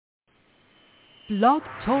Blog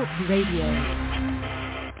Talk Radio.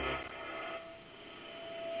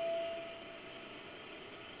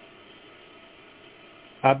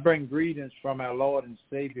 I bring greetings from our Lord and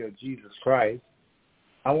Savior, Jesus Christ.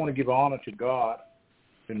 I want to give honor to God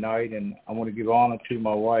tonight, and I want to give honor to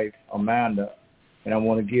my wife, Amanda, and I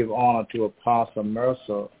want to give honor to Apostle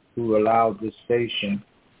Mercer, who allows this station,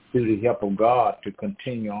 through the help of God, to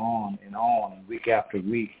continue on, week after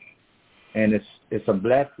week. And it's a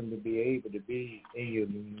blessing to be able to be in your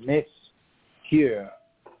midst here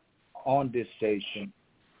on this station.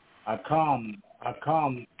 I come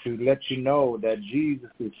to let you know that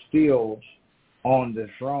Jesus is still on the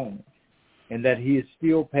throne and that he is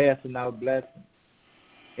still passing out blessings.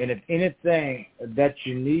 And if anything that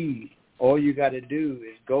you need, all you got to do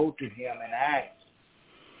is go to him and ask.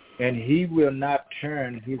 And he will not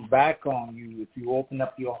turn his back on you if you open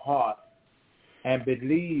up your heart and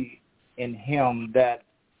believe in him that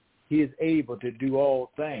he is able to do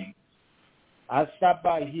all things. I stopped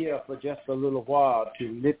by here for just a little while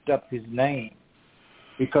to lift up his name,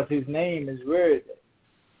 because his name is worthy.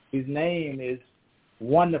 His name is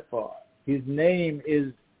wonderful. His name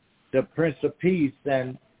is the Prince of Peace,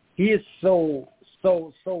 and he is so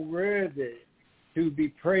worthy to be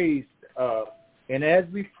praised. And as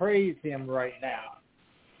we praise him right now,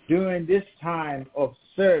 during this time of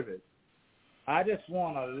service, I just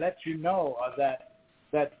want to let you know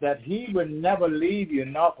that he will never leave you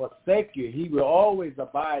nor forsake you. He will always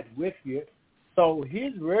abide with you. So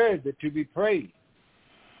he's worthy to be praised.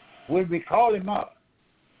 When we call him up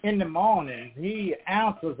in the morning, he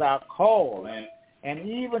answers our call. And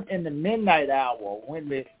even in the midnight hour, when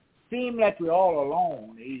we seem like we're all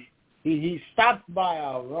alone, he stops by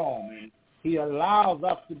our room and he allows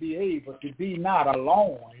us to be able to be not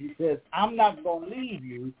alone. He says, I'm not going to leave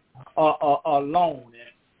you alone.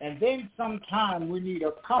 And then sometimes we need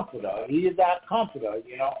a comforter. He is our comforter,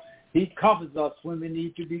 you know. He comforts us when we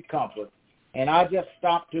need to be comforted. And I just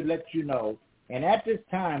stopped to let you know. And at this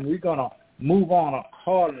time, we're going to move on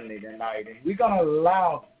accordingly tonight. And we're going to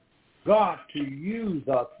allow God to use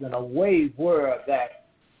us in a way where that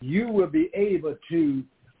you will be able to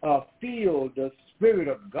feel the Spirit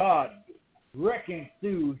of God working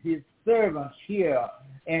through his servants here.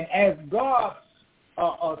 And as God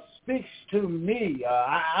speaks to me,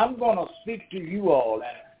 I'm going to speak to you all.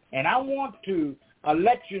 And I want to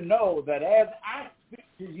let you know that as I speak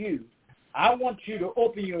to you, I want you to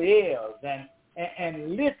open your ears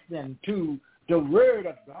and listen to the word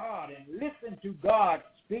of God and listen to God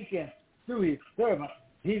speaking through his servant.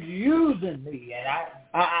 He's using me, and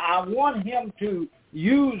I want him to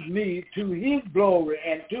use me to his glory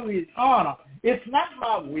and to his honor. It's not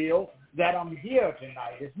my will that I'm here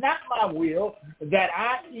tonight. It's not my will that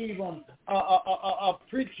I even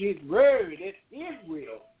preach his word. It's his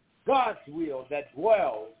will, God's will, that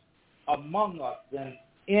dwells among us and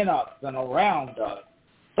in us and around us.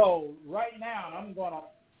 So right now, I'm going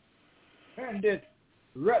to turn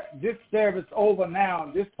this service over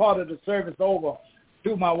now, this part of the service over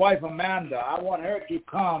to my wife, Amanda. I want her to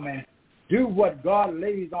come and do what God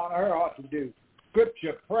lays on her heart to do,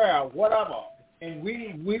 scripture, prayer, whatever. And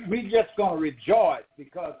we just going to rejoice,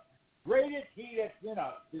 because great is he that's in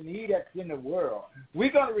us than he that's in the world.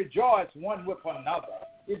 We're going to rejoice one with another.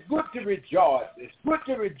 It's good to rejoice. It's good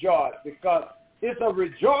to rejoice, because it's a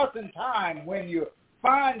rejoicing time when you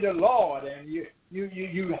find the Lord and you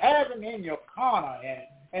have him in your corner,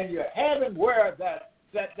 and you have him where that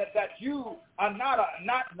you are not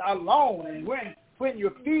alone. And when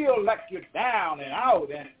you feel like you're down and out,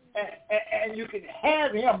 and you can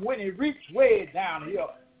have him when he reaches way down,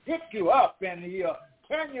 he'll pick you up and he'll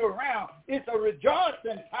turn you around. It's a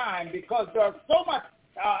rejoicing time, because there's so much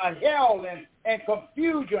hell and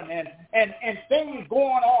confusion and things going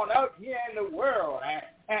on out here in the world.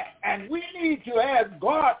 And we need to ask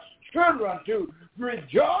God's children to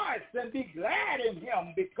rejoice and be glad in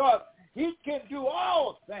him, because he can do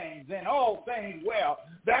all things and all things well.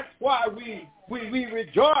 That's why we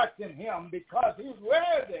rejoice in him, because he's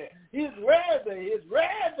worthy. He's worthy. He's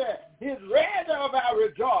worthy. He's worthy of our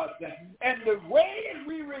rejoicing. And the way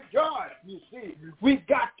we rejoice, you see, we've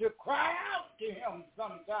got to cry out to him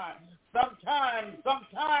sometimes.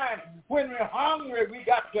 Sometimes when we're hungry, we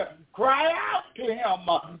got to cry out to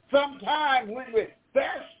him. Sometimes when we're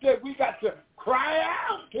thirsty, we got to cry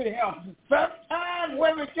out to him. Sometimes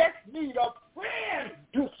when we just need a friend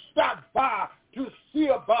to stop by to see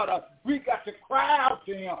about us, we got to cry out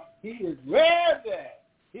to him. He is worthy.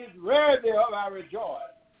 He's worthy of our rejoice.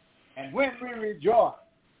 And when we rejoice,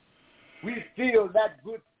 we feel that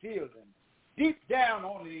good feeling deep down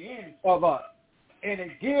on the inside of us. And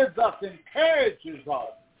it gives us, encourages us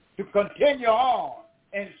to continue on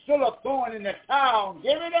and still a thorn in the towel,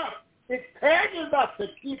 give it up. It encourages us to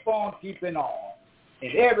keep on keeping on.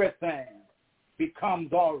 And everything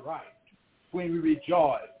becomes all right when we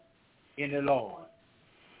rejoice in the Lord.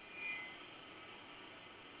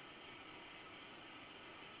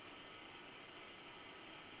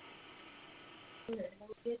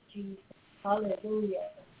 Hallelujah, Jesus. Hallelujah.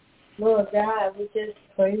 Lord God, we just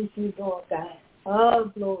praise you, Lord God.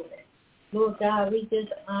 Oh, glory. Lord God, we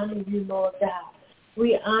just honor you, Lord God.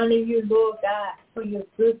 We honor you, Lord God, for your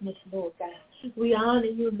goodness, Lord God. We honor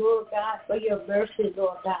you, Lord God, for your mercy,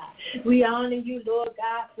 Lord God. We honor you, Lord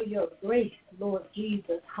God, for your grace, Lord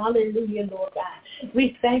Jesus. Hallelujah, Lord God.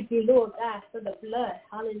 We thank you, Lord God, for the blood.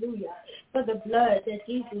 Hallelujah. For the blood that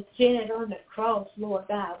Jesus shed on the cross, Lord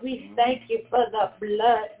God. We thank you for the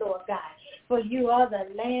blood, Lord God. For you are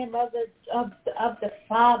the Lamb of the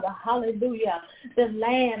Father, hallelujah. The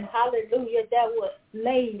Lamb, hallelujah, that was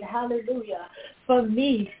slain, hallelujah. For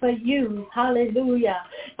me, for you, hallelujah.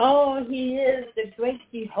 Oh, he is the great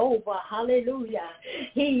Jehovah, hallelujah.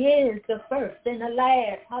 He is the first and the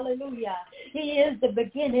last, hallelujah. He is the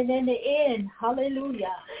beginning and the end,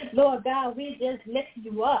 hallelujah. Lord God, we just lift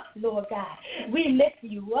you up, Lord God. We lift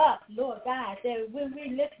you up, Lord God, that when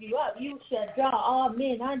we lift you up, you shall draw all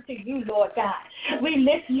men unto you, Lord God. We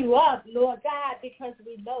lift you up, Lord God, because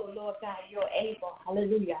we know, Lord God, you're able,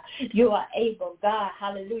 hallelujah. You are able, God,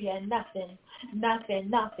 hallelujah, and nothing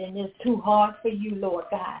is too hard for you, Lord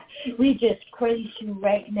God. We just praise you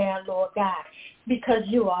right now, Lord God, because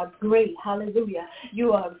you are great, hallelujah.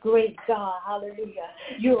 You are a great God, hallelujah.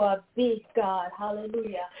 You are a big God,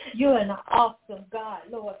 hallelujah. You're an awesome God,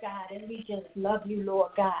 Lord God, and we just love you,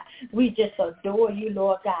 Lord God. We just adore you,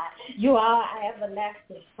 Lord God. You are our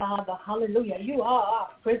everlasting Father, hallelujah. You are our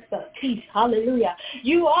Prince of Peace, hallelujah.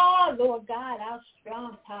 You are, Lord God, our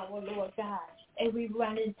strong tower, Lord God. And we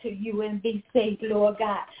run into you and be saved, Lord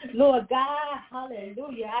God. Lord God,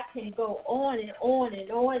 hallelujah. I can go on and on and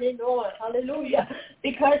on and on, hallelujah,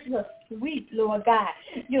 because you're sweet, Lord God.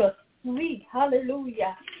 You're sweet,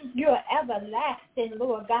 hallelujah. You're everlasting,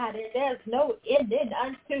 Lord God, and there's no ending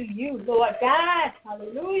unto you, Lord God,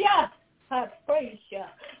 hallelujah. I praise you.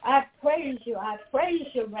 I praise you. I praise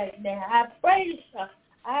you right now. I praise you.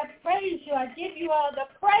 I praise you. I give you all the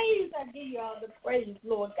praise. I give you all the praise,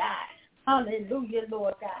 Lord God. Hallelujah,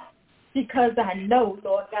 Lord God, because I know,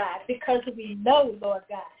 Lord God, because we know, Lord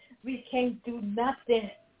God, we can't do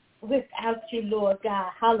nothing without you, Lord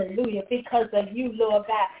God. Hallelujah, because of you, Lord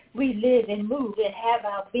God, we live and move and have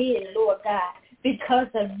our being, Lord God. Because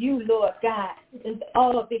of you, Lord God, it's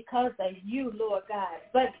all because of you, Lord God.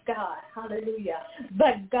 But God, hallelujah.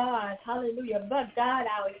 But God, hallelujah. But God,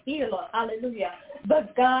 our healer, hallelujah.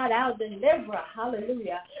 But God, our deliverer,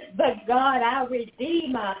 hallelujah. But God, our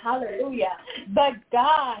redeemer, hallelujah. But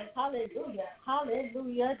God, hallelujah.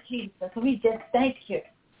 Hallelujah, Jesus. We just thank you.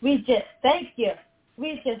 We just thank you.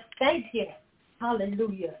 We just thank you.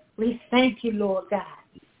 Hallelujah. We thank you, Lord God.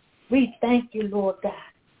 We thank you, Lord God.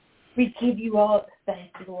 We give you all the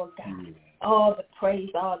thanks, Lord God, all the praise,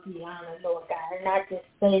 all the honor, Lord God. And I just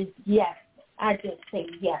say yes. I just say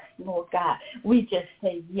yes, Lord God. We just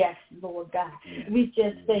say yes, Lord God. We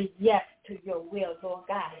just say yes to your will, Lord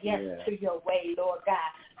God. Yes to your way, Lord God.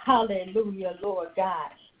 Hallelujah, Lord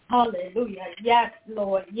God. Hallelujah. Yes,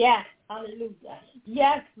 Lord. Yes. Hallelujah.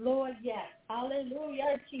 Yes, Lord. Yes.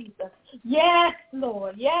 Hallelujah, Jesus. Yes,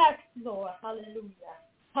 Lord. Yes, Lord. Hallelujah.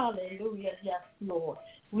 Hallelujah. Yes, Lord.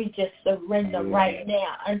 We just surrender right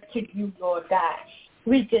now unto you, Lord God.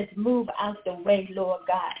 We just move out the way, Lord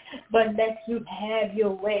God. But let you have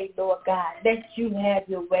your way, Lord God. Let you have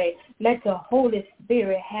your way. Let the Holy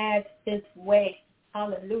Spirit have his way.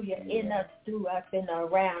 Hallelujah. In us, through us, and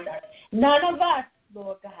around us. None of us,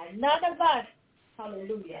 Lord God. None of us.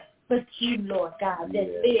 Hallelujah. But you, Lord God,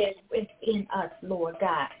 that lives within us, Lord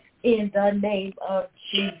God. In the name of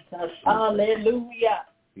Jesus. Hallelujah.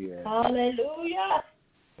 Hallelujah.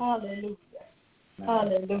 Hallelujah.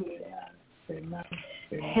 Hallelujah. Amen.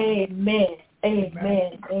 Amen.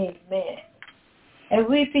 Amen. Amen. And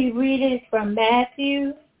we be reading from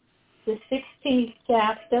Matthew, the 16th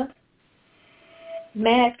chapter.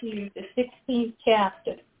 Matthew, the 16th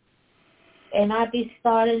chapter. And I'll be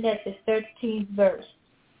starting at the 13th verse.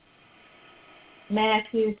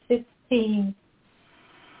 Matthew 16,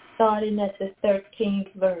 starting at the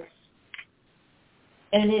 13th verse.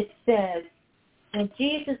 And it says, when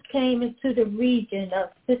Jesus came into the region of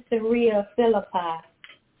Caesarea Philippi,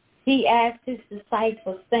 he asked his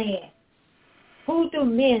disciples, saying, who do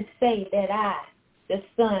men say that I, the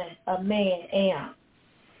Son of Man, am?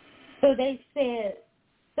 So they said,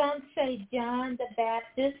 some say John the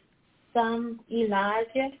Baptist, some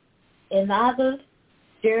Elijah, and others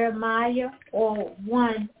Jeremiah or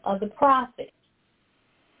one of the prophets.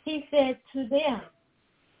 He said to them,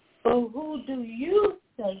 "But who do you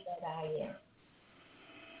say that I am?"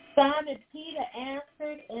 Simon Peter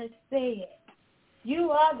answered and said,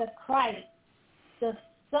 "You are the Christ, the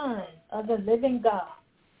Son of the living God."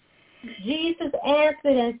 Jesus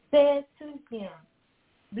answered and said to him,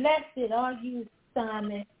 "Blessed are you,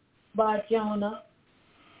 Simon Bar-Jonah,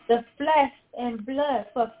 for flesh and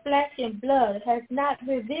blood has not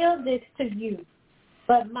revealed this to you,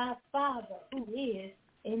 but my Father who is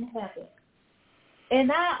in heaven.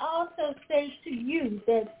 And I also say to you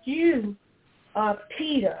that you are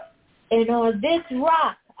Peter, and on this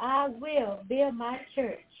rock I will build my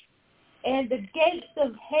church, and the gates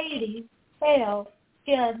of Hades, hell,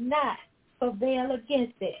 shall not prevail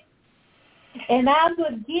against it. And I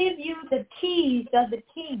will give you the keys of the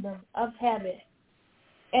kingdom of heaven.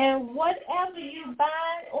 And whatever you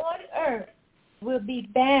bind on earth will be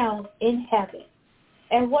bound in heaven.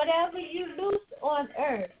 And whatever you loose on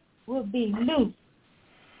earth will be loosed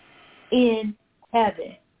in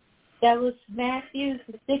heaven." That was Matthew,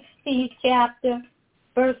 the 16th chapter,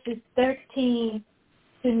 verses 13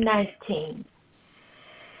 to 19.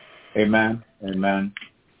 Amen. Amen.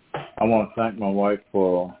 I want to thank my wife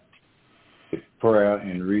for his prayer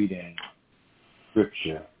and reading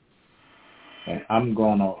scripture. And I'm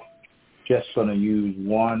just gonna use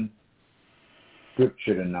one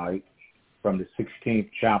scripture tonight from the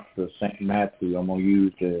 16th chapter of St. Matthew. I'm gonna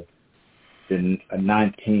use the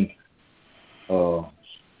 19th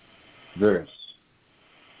verse.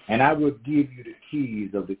 "And I will give you the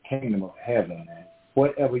keys of the kingdom of heaven, and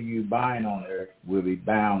whatever you bind on earth will be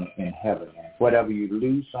bound in heaven, and whatever you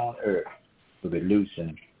loose on earth will be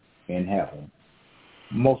loosened in heaven."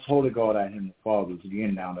 Most holy God, our Heavenly Father,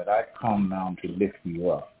 again now that I come now to lift you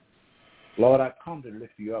up. Lord, I come to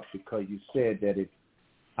lift you up because you said that if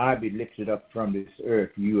I be lifted up from this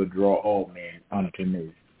earth, you will draw all men unto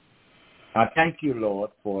me. I thank you,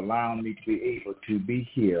 Lord, for allowing me to be able to be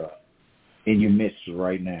here in your midst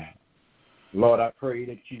right now. Lord, I pray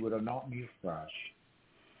that you would anoint me afresh.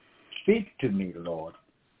 Speak to me, Lord.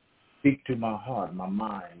 Speak to my heart, my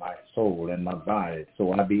mind, my soul, and my body,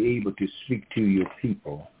 so I'll be able to speak to your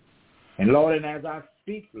people. And Lord, and as I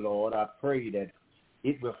speak, Lord, I pray that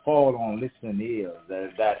it will fall on listening ears,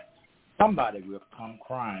 that somebody will come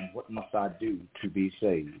crying, "What must I do to be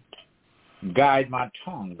saved?" Guide my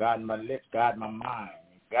tongue, guide my lips, guide my mind.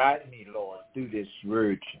 Guide me, Lord, through this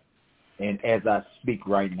word, and as I speak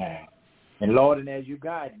right now. And Lord, and as you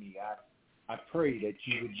guide me, I pray that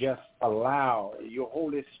you would just allow your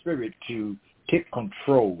Holy Spirit to take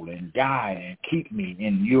control and guide and keep me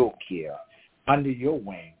in your care, under your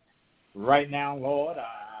wing. Right now, Lord,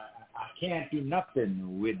 I can't do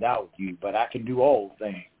nothing without you, but I can do all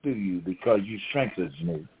things through you because you strengthen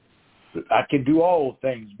me. I can do all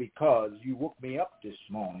things because you woke me up this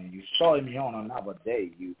morning. You started me on another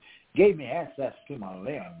day. You gave me access to my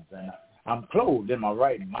limbs, and I'm clothed in my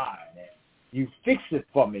right mind. And you fixed it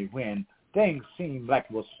for me when things seemed like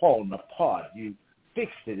it was falling apart. You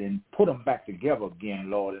fixed it and put them back together again,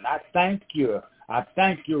 Lord. And I thank you. I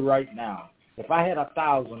thank you right now. If I had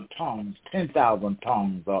 1,000 tongues, 10,000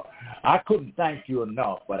 tongues, I couldn't thank you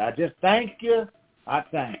enough. But I just thank you. I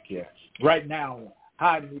thank you. Right now,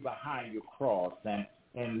 hide me behind your cross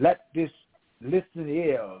and let this listening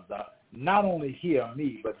ears not only hear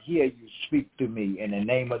me, but hear you speak to me in the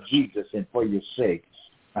name of Jesus, and for your sake,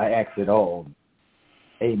 I ask it all.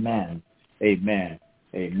 Amen. Amen.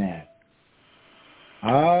 Amen.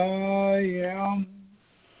 I am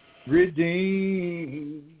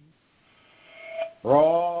redeemed,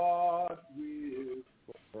 brought with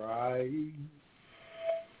a price.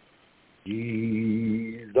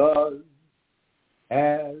 Jesus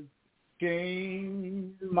has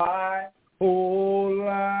changed my whole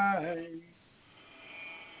life.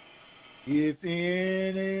 If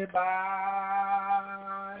anybody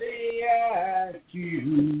asks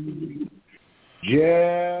you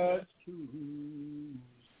just who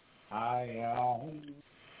I am,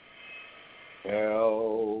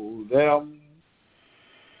 tell them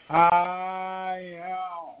I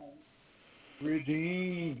am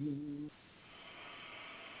redeemed.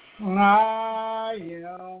 I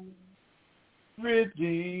am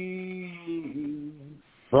redeemed,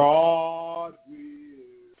 brought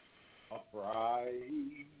with a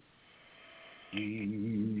price.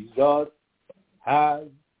 Jesus has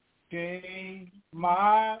changed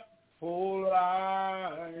my whole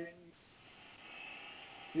life.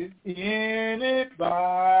 If anybody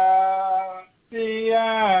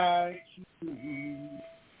asks you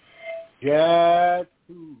just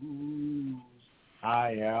who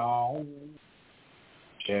I am.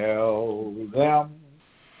 Tell them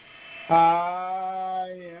I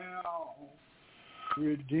am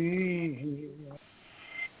redeemed.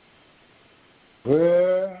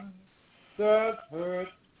 Where the hurt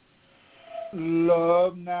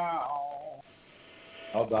love now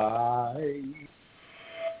abide,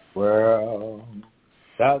 where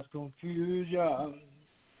there's confusion,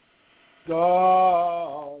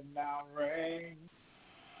 God now reigns.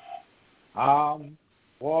 I'm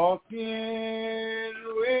walking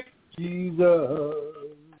with Jesus.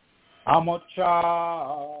 I'm a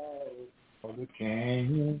child of the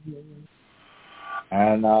King,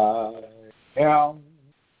 and I am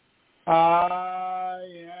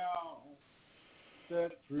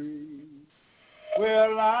set free.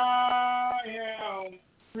 Well, I am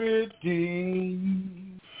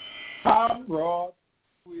redeemed. I'm brought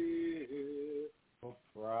with a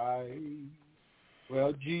price.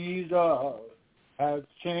 Well, Jesus has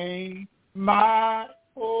changed my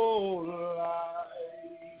whole life.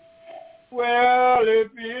 Well, if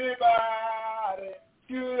anybody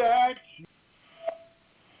could ask you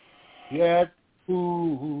yet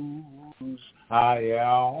whose I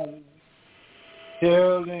am,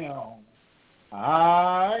 tell them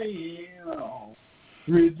I am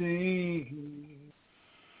redeemed.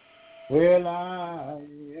 Well, I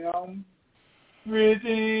am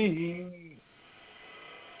redeemed.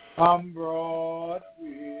 I'm brought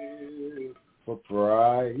with a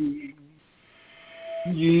price.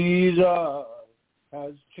 Jesus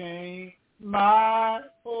has changed my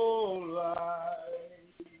whole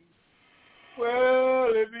life.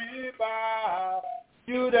 Well, if anybody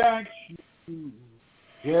you'd ask you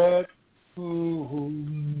yet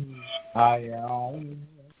who I am,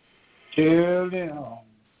 tell them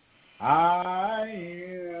I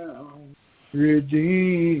am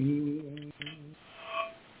redeemed.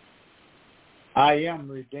 I am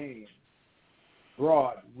redeemed,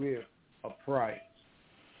 brought with a price,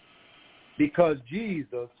 because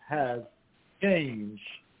Jesus has changed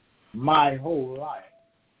my whole life.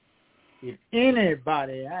 If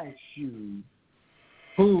anybody asks you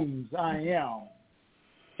whom I am,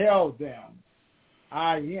 tell them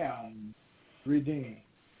I am redeemed.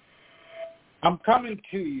 I'm coming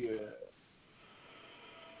to you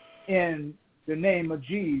in the name of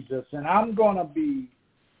Jesus, and I'm going to be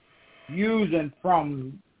using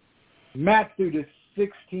from Matthew the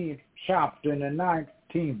 16th chapter and the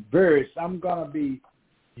 19th verse. I'm going to be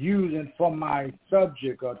using for my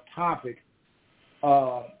subject or topic,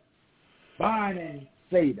 binding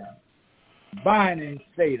Satan. Binding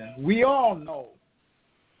Satan. We all know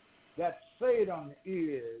that Satan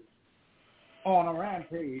is on a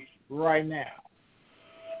rampage right now.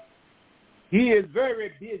 He is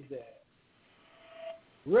very busy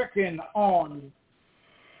working on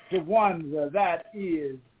the ones that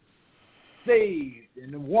is saved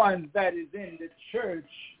and the ones that is in the church.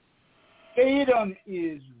 Satan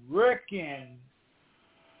is working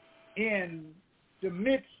in the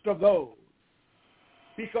midst of those,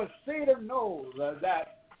 because Satan knows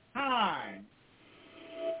that time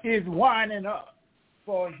is winding up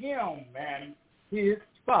for him and his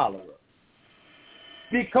followers,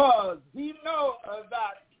 because he knows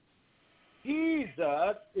that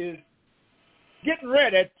Jesus is getting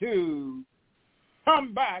ready to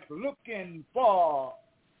come back looking for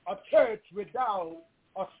a church without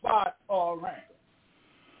a spot or wrinkle.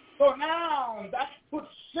 So now that puts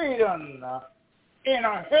Satan in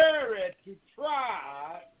a hurry to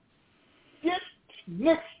try get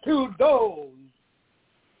next to those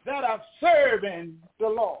that are serving the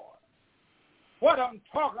Lord. What I'm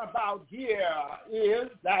talking about here is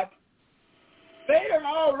that Satan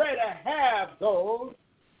already have those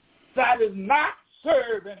that is not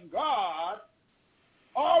serving God,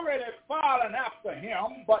 already following after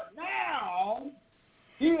him, but now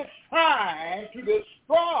he is trying to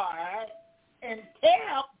destroy and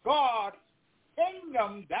tear up God's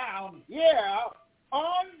kingdom down here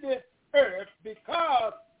on this earth,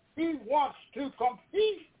 because he wants to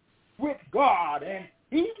compete with God, and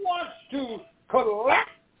he wants to collect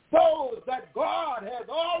those that God has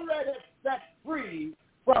already set free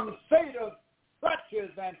from Satan's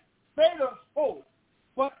clutches and Satan's hold.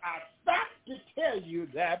 But I stop to tell you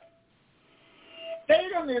that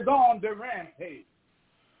Satan is on the rampage.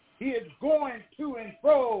 He is going to and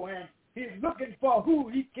fro, and he's looking for who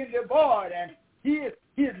he can avoid, and he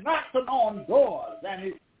is knocking on doors,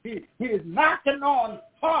 and he is knocking on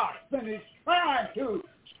hearts, and he's trying to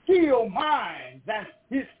steal minds, and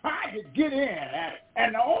he's trying to get in.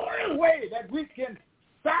 And the only way that we can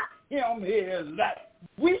stop him is that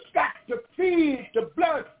we've got to feed the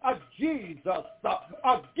blood of Jesus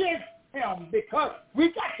against him, because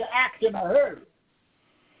to act in a hurry.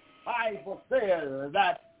 Bible says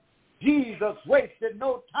that Jesus wasted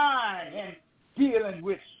no time in dealing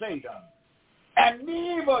with Satan. And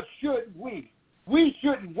neither should we. We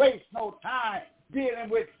shouldn't waste no time dealing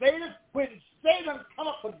with Satan. When Satan come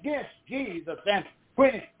up against Jesus, and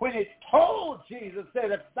when it told Jesus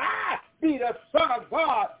that if thou be the Son of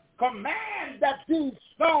God, command that these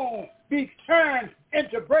stones be turned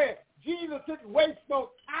into bread. Jesus didn't waste no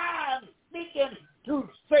time speaking to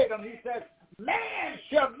Satan. He said, man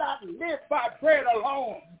shall not live by bread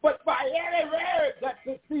alone, but by any word that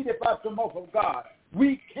proceedeth out the mouth of God.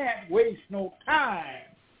 We can't waste no time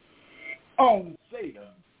on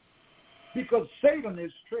Satan, because Satan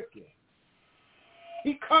is tricky.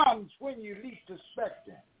 He comes when you least expect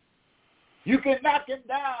him. You can knock him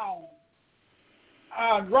down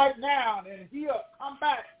right now, and he'll come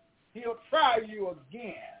back. He'll try you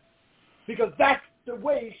again, because that's the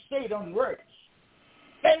way Satan works.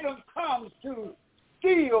 Satan comes to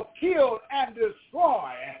steal, kill, and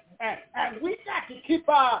destroy, and we got to keep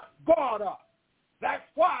our guard up. That's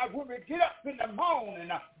why when we get up in the morning,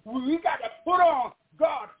 we got to put on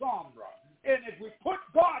God's armor. And if we put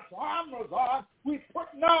God's armor on, we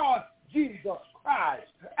putting on Jesus Christ,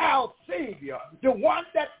 our Savior, the one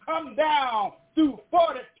that come down through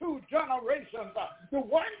 42 generations, the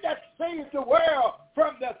one that saved the world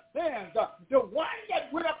from the sins, the one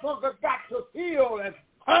that went up on the got to heal and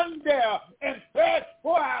hung there and fed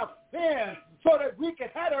for our sins so that we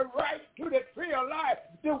could have a right to the tree of life,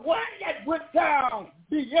 the one that went down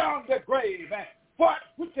beyond the grave and fought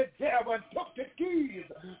with the devil and took the keys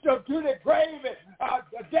to the grave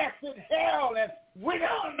and death in hell and went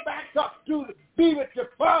on back up to be with the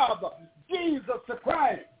Father, Jesus the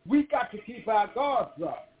Christ. We got to keep our guards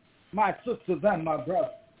up, my sisters and my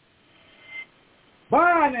brothers.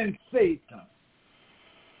 Binding Satan.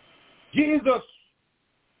 Jesus,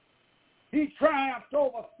 he triumphed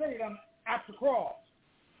over Satan at the cross.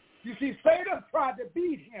 You see, Satan tried to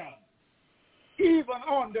beat him even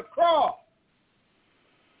on the cross.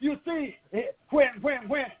 You see, when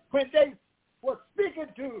they were speaking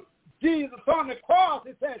to Jesus on the cross,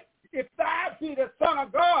 it says, if thou be the Son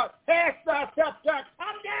of God, cast thyself down,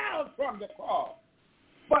 come down from the cross.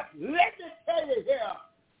 But let me tell you here,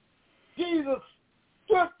 Jesus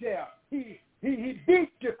stood there. He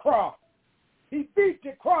beat the cross. He beat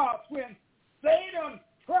the cross when Satan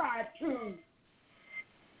tried to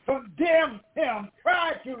condemn him,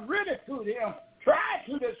 tried to ridicule him, tried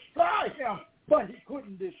to destroy him, but he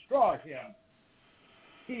couldn't destroy him.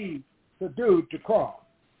 He subdued the cross.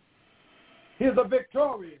 Here's a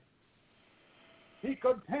victorious. He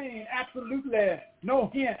contained absolutely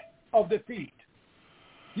no hint of defeat.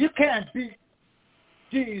 You can't beat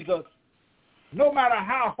Jesus no matter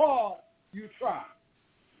how hard you try.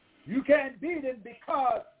 You can't beat him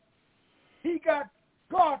because he got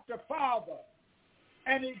God the Father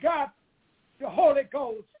and he got the Holy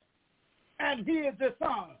Ghost and he is the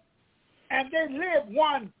Son. And they live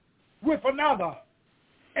one with another.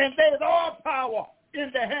 And there's all power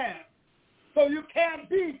in the hand. So you can't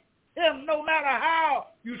beat him no matter how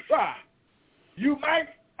you try. You might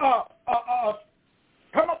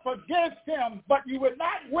come up against him, but you will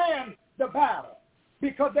not win the battle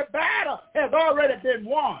because the battle has already been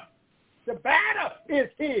won. The battle is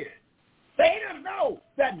his. Satan knows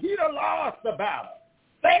that he done lost the battle.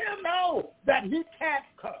 Satan knows that he can't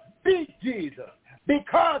beat Jesus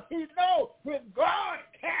because he knows when God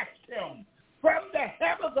cast him from the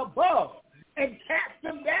heavens above and cast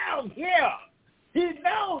him down here, he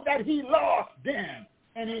knows that he lost then,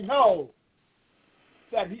 and he knows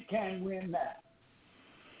that he can't win that.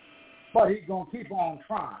 But he's going to keep on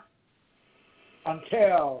trying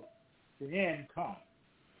until the end comes.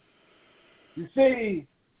 You see,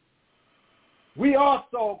 we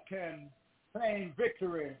also can claim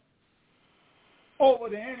victory over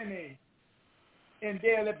the enemy in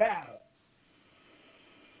daily battle.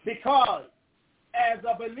 Because as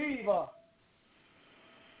a believer,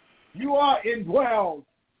 you are indwelled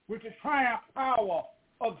with the triumph power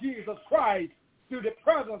of Jesus Christ through the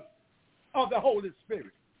presence of the Holy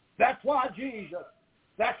Spirit. That's why Jesus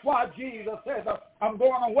says, I'm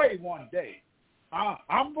going away one day.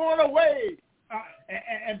 I'm going away,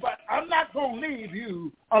 but I'm not going to leave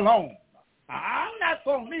you alone. I'm not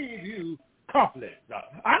going to leave you comfortless.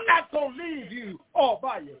 I'm not going to leave you all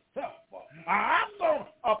by yourself. I'm going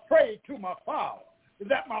to pray to my Father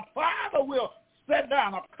that my Father will send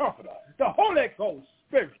down a comforter, the Holy Ghost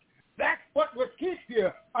Spirit. That's what will keep you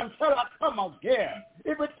until I come again.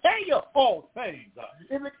 It will tell you all things.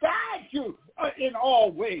 It will guide you in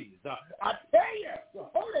all ways. I tell you, the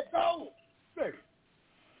Holy Ghost Spirit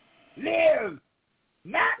lives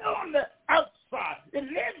not on the outside. It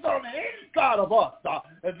lives on the inside of us.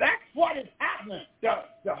 That's what is happening.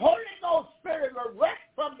 The Holy Ghost Spirit will rest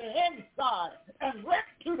from the inside and rest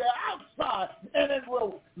to the outside, and it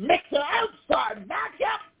will mix the outside back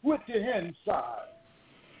up with the inside.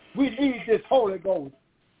 We need this Holy Ghost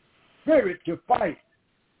Spirit to fight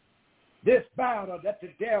this battle that the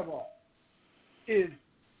devil is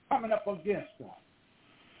coming up against us.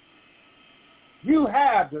 You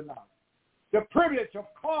have tonight the privilege of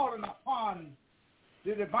calling upon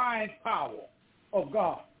the divine power of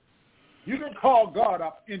God. You can call God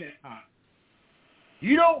up anytime.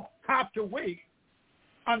 You don't have to wait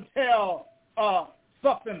until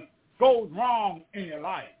something goes wrong in your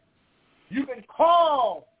life. You can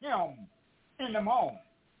call him in the morning.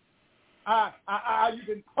 You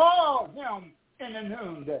can call him in the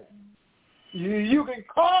noonday. You can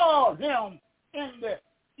call him in the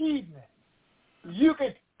evening. You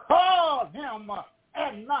can call him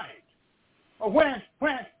at night. When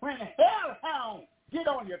hellhounds get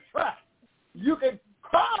on your track, you can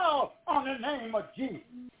call on the name of Jesus.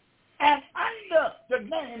 And under the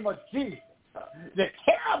name of Jesus, they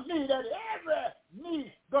tell me that every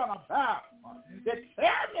knee gonna bow. They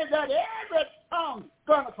tell me that every tongue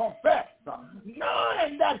gonna confess,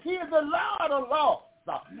 knowing that he is the Lord of Lords,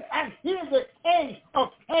 and he is the King of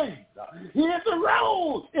Kings. He is the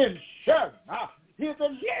rose in Sharon. He is the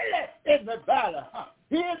lily in the valley.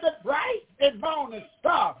 He is the bright and morning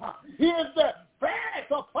star. He is the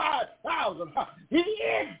fairest of 5,000. He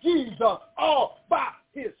is Jesus all by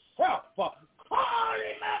himself. Call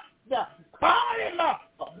him up. Call him up.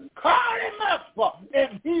 Call him up.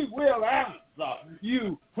 And he will answer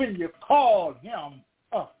you when you call him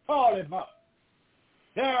up. Call him up.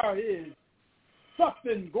 There is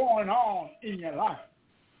something going on in your life,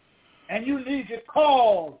 and you need to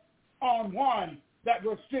call on one that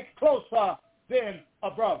will stick closer than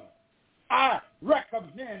a brother. I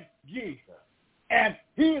recommend Jesus, and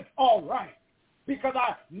he is all right, because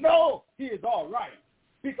I know he is all right,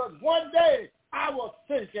 because one day I was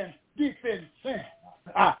sinking deep in sin.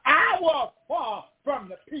 I was far from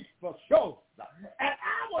the peaceful shore, and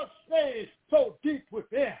I was staying so deep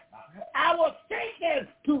within. I was thinking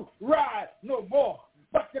to rise no more,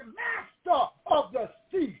 but the master of the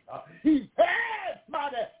sea, he heard my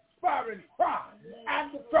despairing cry,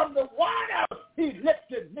 and from the water he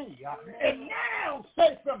lifted me, and now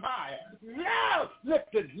safe from high, love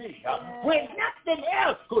lifted me, when nothing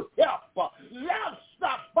else could help. Love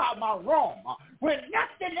stopped by my wrong. When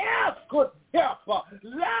nothing else could help,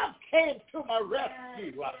 love came to my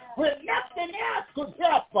rescue. When nothing else could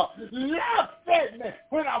help, love fed me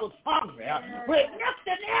when I was hungry. When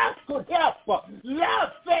nothing else could help, love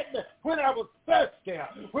fed me when I was thirsty.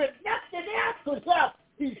 When nothing else could help,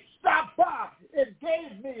 he stopped by and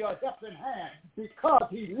gave me a helping hand, because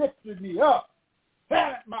he lifted me up,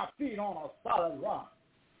 planted my feet on a solid rock.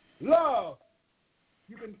 Love,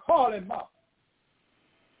 you can call him up.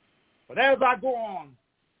 But as I go on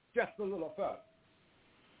just a little further,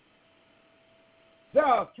 there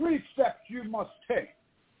are 3 steps you must take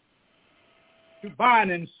to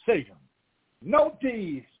binding Satan. Note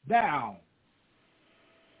these down,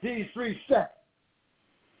 these 3 steps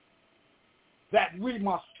that we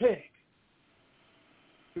must take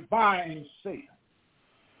to bind Satan.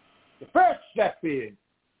 The first step is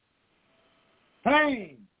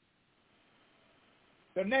claim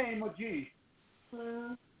the name of Jesus.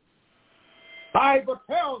 Bible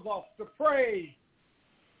tells us to pray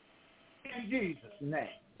in Jesus' name.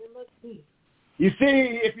 You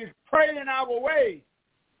see, if you pray in our way,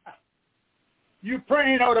 you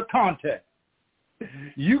praying out of context.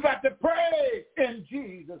 You got to pray in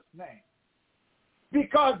Jesus' name.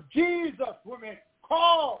 Because Jesus, when we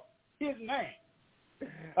call his name,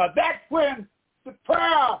 that's when the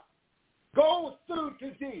prayer goes through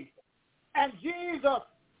to Jesus. And Jesus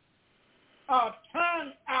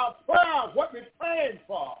turns our prayer, what we're praying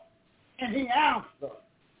for, and he answers.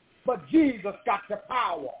 But Jesus got the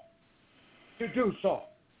power to do so.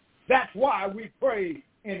 That's why we pray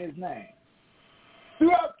in his name.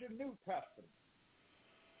 Throughout the New Testament,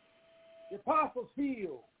 the apostles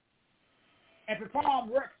healed and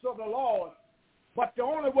performed works of the Lord, but the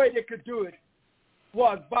only way they could do it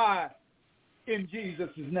was by in Jesus'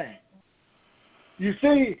 name. You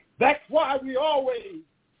see, that's why we always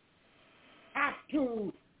have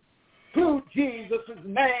to include Jesus'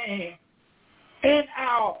 name in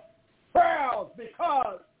our prayers,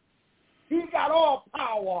 because he got all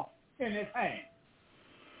power in his hand.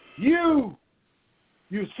 You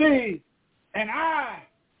see, and I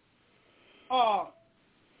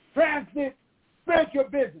transit spiritual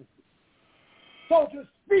business. So to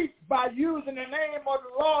speak by using the name of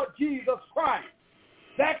the Lord Jesus Christ.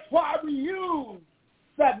 That's why we use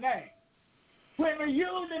that name. When we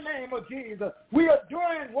use the name of Jesus, we are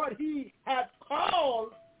doing what he has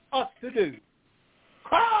called us to do.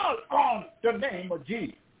 Call on the name of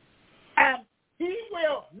Jesus, and he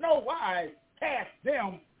will no wise cast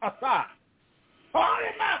them aside. Call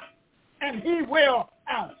him up, and he will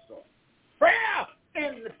answer. Pray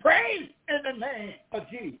in the name of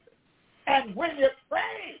Jesus. And when you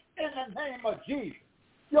pray in the name of Jesus,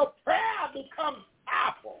 your prayer becomes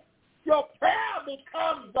powerful. Your prayer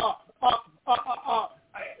becomes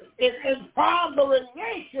it forms a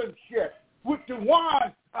relationship with the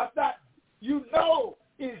one that you know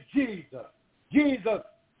is Jesus. Jesus,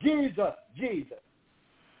 Jesus, Jesus.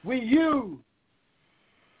 We use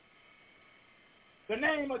the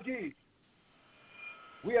name of Jesus.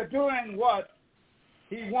 We are doing what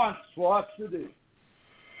he wants for us to do.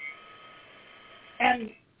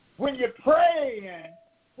 And when you pray and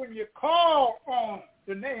when you call on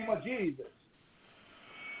the name of Jesus,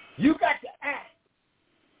 you got to act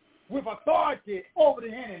with authority over the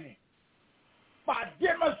enemy by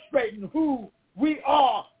demonstrating who we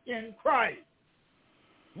are in Christ.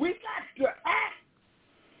 We got to act.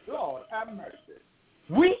 Lord, have mercy.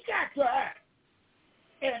 We got to act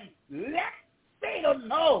and let Satan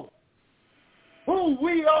know who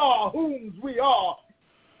we are, whom we are.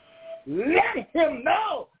 Let him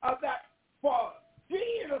know that for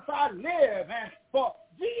Jesus I live and for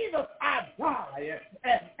Jesus I die.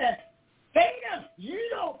 And Satan, you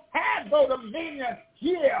don't have no dominion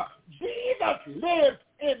here. Jesus lives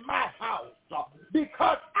in my house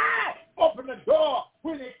because I open the door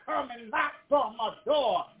when he comes and knocks on my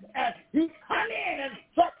door. And he come in and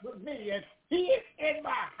sup with me, and he is in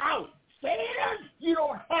my house. Satan, you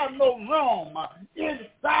don't have no room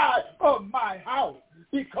inside of my house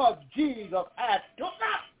because Jesus has took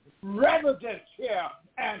up residence here,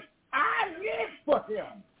 and I live for him.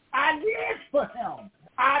 I live for him.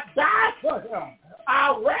 I die for him.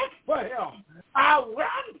 I rest for him. I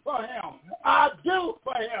run for him. I do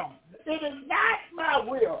for him. It is not my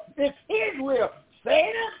will. It's his will.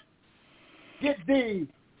 Satan, get thee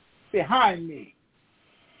behind me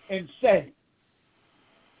and say,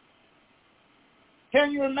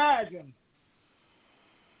 can you imagine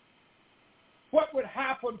what would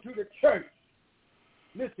happen to the church?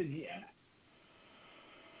 Listen here.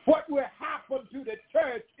 What will happen to the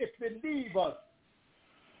church if believers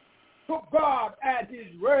took God at his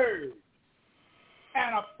word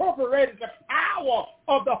and appropriated the power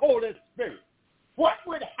of the Holy Spirit? What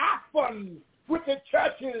would happen with the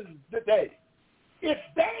churches today if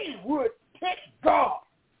they would take God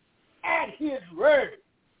at his word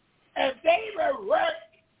and they will work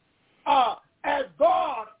as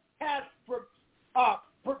God has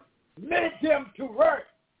permitted them to work?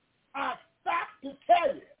 I stop to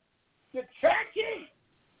tell you, the churches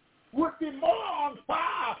would be more on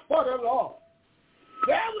fire for the Lord.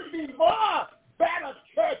 There would be more better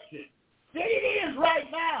churches than it is right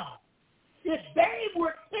now if they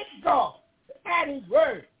would take God at his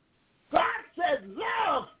word. God says,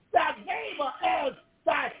 love thy neighbor as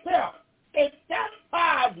thyself. And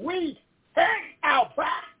sometimes we turn our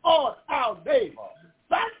back on our neighbor.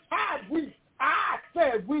 Sometimes we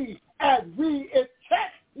as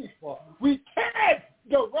church people, we turn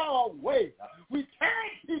the wrong way. We turn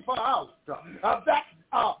people out that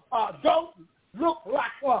don't look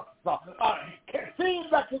like us. It seems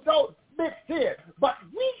like you don't mix in. But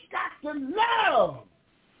we got to love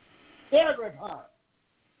everybody.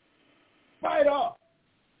 Fight off.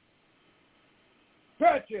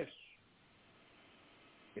 Churches,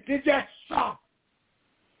 it just stop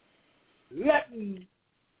letting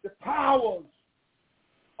the powers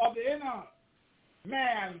of the inner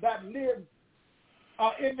man that lives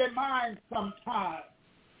in their mind sometimes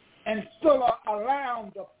and still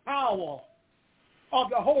allow the power of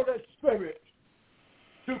the Holy Spirit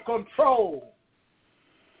to control,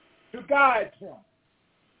 to guide him.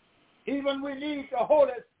 Even we need the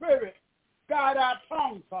Holy Spirit guide our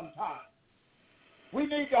tongue sometimes. We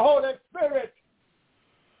need the Holy Spirit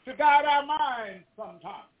to guide our minds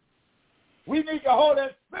sometimes. We need the Holy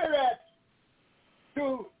Spirit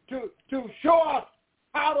to show us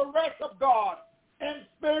how to worship God in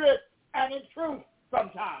spirit and in truth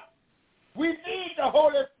sometimes. We need the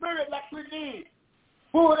Holy Spirit like we need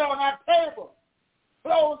food on our table,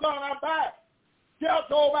 clothes on our back,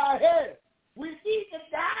 shelter over our head. We need the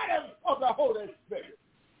guidance of the Holy Spirit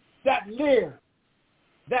that lives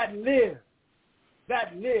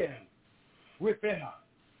within us.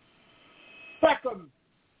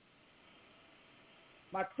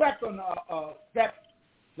 My second step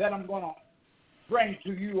that I'm going to bring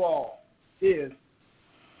to you all is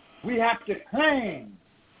we have to claim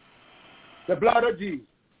the blood of Jesus.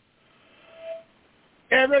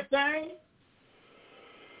 Everything,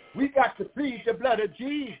 we got to plead the blood of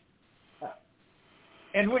Jesus.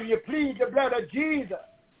 And when you plead the blood of Jesus,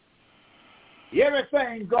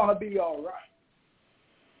 everything's going to be all right.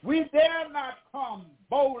 We dare not come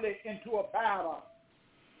boldly into a battle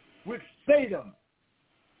with Satan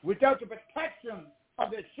without the protection of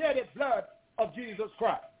the shedded blood of Jesus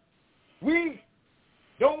Christ. We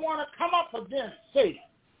don't want to come up against Satan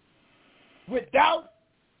without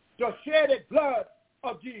the shedded blood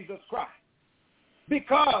of Jesus Christ,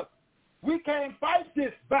 because we can't fight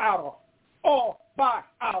this battle all by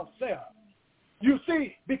ourselves. You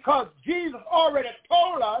see, because Jesus already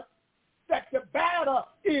told us that the battle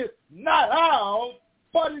is not ours,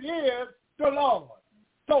 but it is the Lord.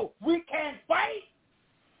 So we can't fight.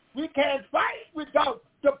 We can't fight without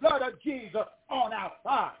the blood of Jesus on our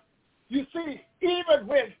side. You see, even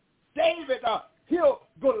when David killed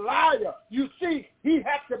Goliath, you see, he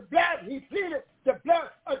had the blood. He pleaded the blood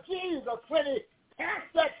of Jesus when he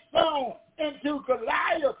cast that stone into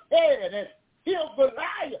Goliath's head and killed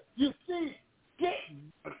Goliath. You see,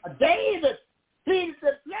 David pleaded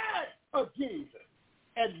the blood of Jesus.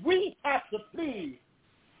 And we have to plead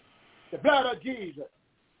the blood of Jesus.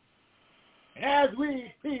 And as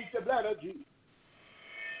we plead the blood of Jesus,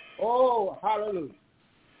 oh, hallelujah,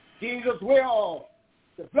 Jesus will,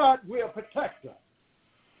 the blood will protect us.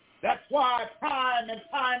 That's why time and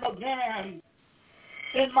time again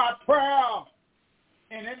in my prayer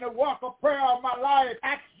and in the walk of prayer of my life,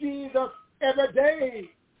 ask Jesus every day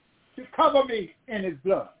to cover me in his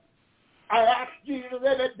blood. I ask Jesus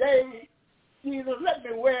every day, Jesus, let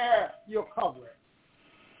me wear your covering.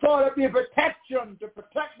 So there'll be protection to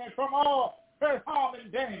protect me from all hurt, harm,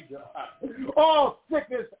 and danger, all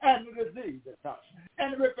sickness and disease.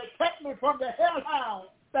 And it will protect me from the hellhound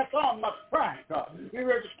that's on my track. It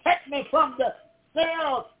will protect me from the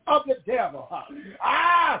snares of the devil.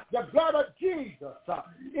 The blood of Jesus.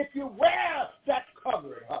 If you wear that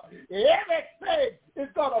covering, everything is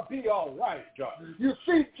going to be all right. You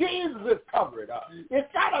see, Jesus is covered.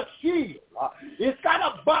 It's got a shield. It's got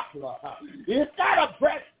a buckler. It's got a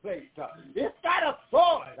breastplate. It's got a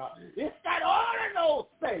sword. It's got all of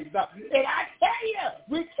those things. And I tell you,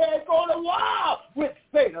 we can't go to war with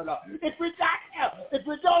Satan if we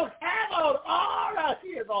don't have on all of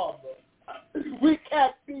his armor. We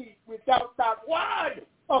can't be without not one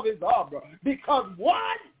of his armor, because one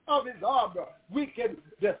of his armor,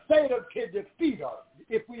 the Satan can defeat us.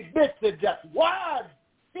 If we miss just one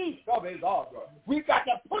piece of his armor, we got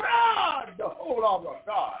to put on the whole armor of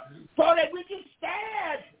God so that we can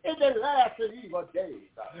stand in the last and evil days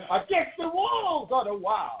against the wolves of the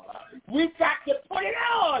wild. We got to put it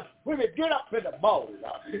on when we get up in the morning.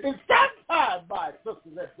 And sometimes, my sisters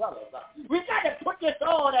and brothers, we got to put this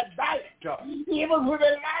on at night, even when we're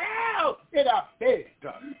not out in our bed,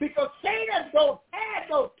 because Satan don't have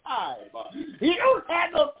no time. He don't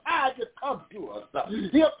have no time to come to us.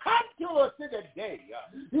 He'll come to us in the day.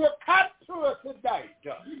 He'll come to us at night.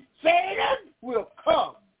 Satan will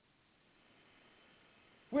come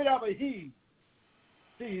whenever he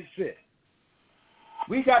sees fit.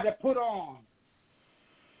 We got to put on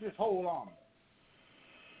this whole armor,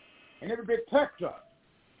 and it will protect us.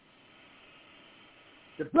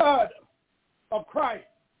 The blood of Christ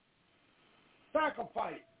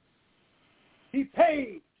sacrificed. He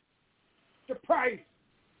paid the price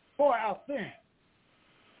for our sin.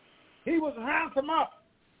 He was ransomed up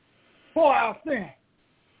for our sin.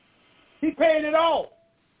 He paid it all.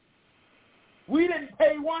 We didn't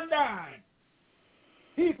pay one dime.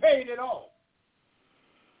 He paid it all.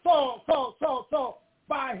 So,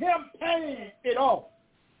 by him paying it all,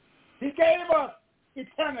 he gave us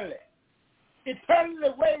eternity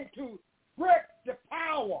way to break the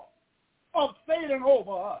power of Satan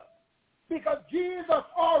over us, because Jesus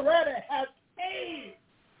already has paid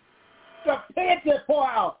the penalty for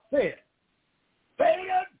our sin.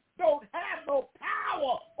 Satan don't have no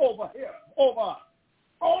power over us.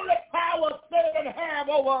 Only power Satan have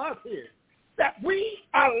over us is that we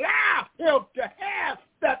allow him to have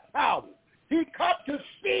that power. He come to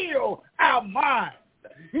steal our mind.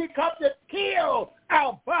 He come to kill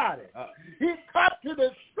our body. He come to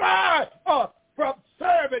destroy us from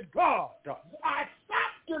serving God. I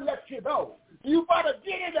stop to let you know, you better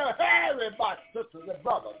get in a hurry, my sisters and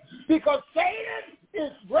brothers, because Satan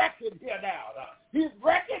is wrecking here now. He's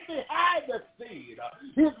wrecking behind the scene.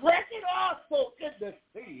 He's wrecking also in the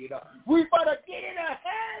scene. We better get in a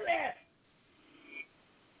hurry,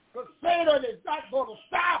 because Satan is not going to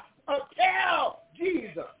stop until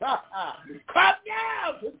Jesus come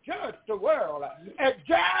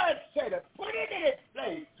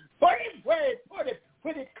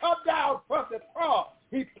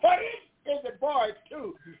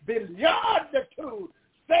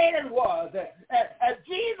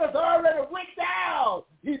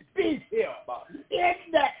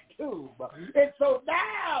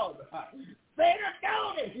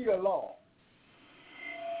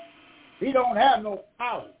don't have no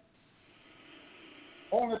power.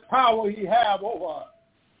 Only power he have over us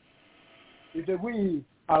is that we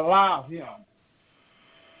allow him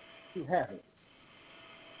to have it.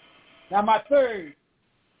 Now, my third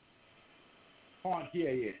point here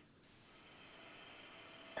is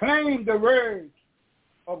claim the word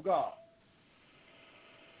of God.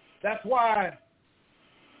 That's why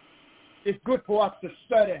it's good for us to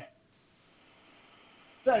study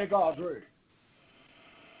God's word.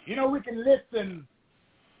 You know, we can listen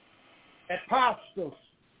at pastors,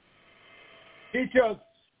 teachers,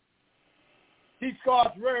 teach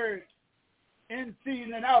God's word in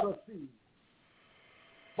season and out of season.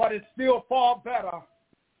 But it's still far better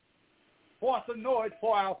for us to know it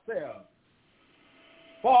for ourselves.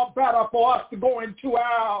 Far better for us to go into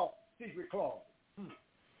our secret closet.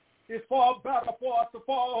 It's far better for us to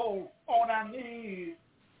fall on our knees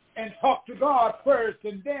and talk to God first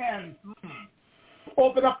and then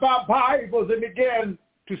open up our Bibles and begin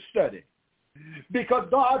to study. Because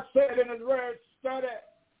God said in his word, study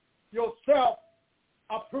yourself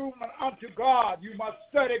approved unto God. You must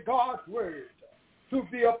study God's word to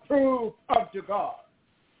be approved unto God.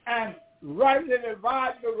 And rightly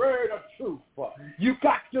divide the word of truth. You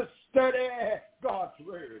got to study God's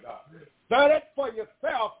word. Study it for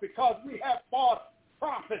yourself, because we have false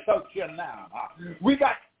prophets out here now. We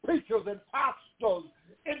got preachers and pastors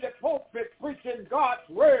in the pulpit preaching God's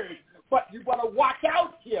word. But you want to watch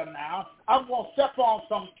out here now. I'm going to step on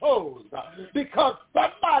some toes, because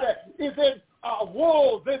somebody is in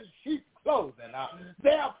wolves in sheep clothing.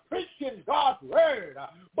 They are preaching God's word,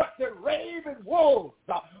 but they're raving wolves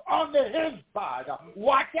on the inside.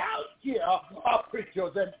 Watch out here,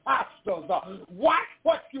 preachers and pastors. Watch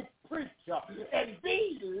what you preach and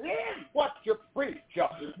live what you preach,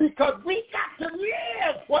 because we got to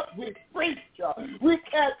live what we preach. We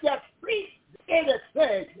can't just preach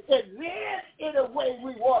anything and live in the way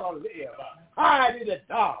we want to live. Hide in the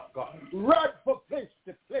dark, run from place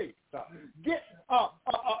to place, get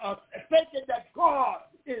thinking that God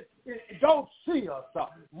don't see us.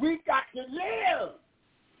 We got to live.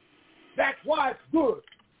 That's why it's good,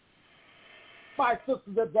 my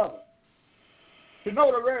sisters and brothers, to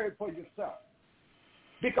know the word for yourself.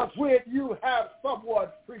 Because when you have someone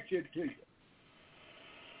preaching to you,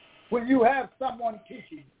 when you have someone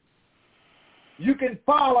teaching, you can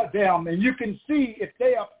follow them and you can see if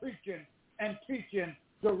they are preaching and teaching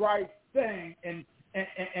the right thing and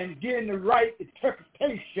getting the right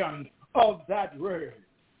interpretation of that word.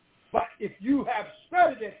 But if you have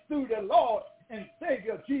studied it through the Lord and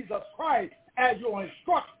Savior Jesus Christ as your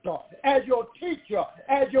instructor, as your teacher,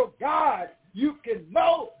 as your guide, you can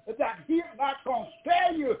know that he's not going to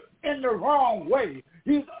steer you in the wrong way.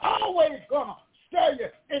 He's always going to steer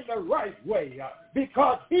you in the right way,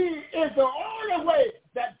 because he is the only way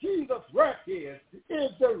that Jesus' work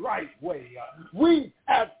is the right way. We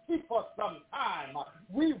as people sometimes,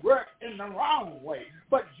 we work in the wrong way,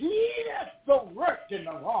 but Jesus don't work in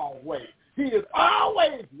the wrong way. He is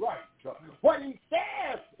always right. What he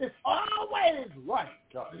says is always right.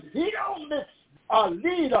 He don't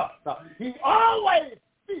mislead us. He always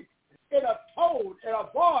speaks in a tone, in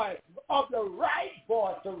a voice of the right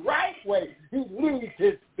voice, the right way. He leads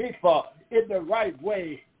his people in the right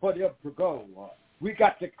way for them to go. We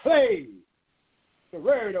got to claim the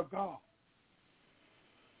word of God.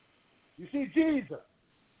 You see, Jesus,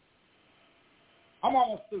 I'm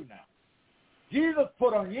almost through now. Jesus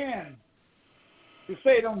put an end to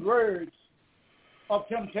say them words of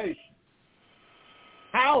temptation.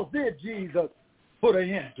 How did Jesus put an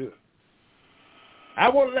end to it? I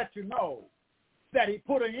want to let you know that he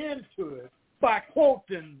put an end to it by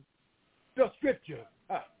quoting the scripture.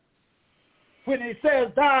 When he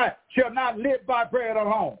says, "Thou shalt not live by bread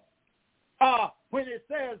alone." When it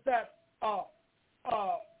says that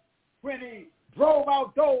when he drove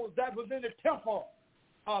out those that was in the temple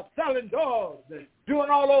selling doves and doing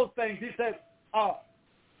all those things, he said,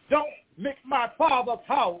 don't make my Father's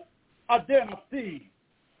house a den of thieves.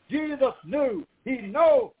 Jesus knew. He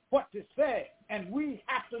knows what to say, and we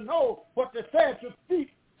have to know what to say to speak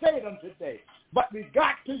Satan today. But we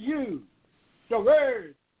got to use the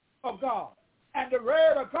word of God. And the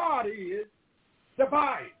word of God is the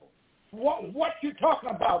Bible. What you talking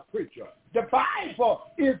about, preacher? The Bible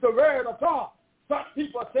is the word of God. Some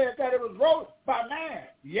people said that it was wrote by man.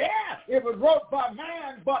 Yeah, it was wrote by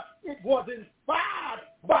man, but it was inspired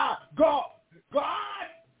by God. God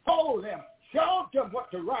told him, showed him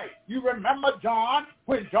what to write. You remember John,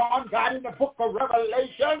 when John got in the book of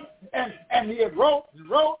Revelation, and he wrote,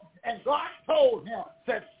 and God told him,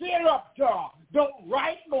 said, seal up, John. Don't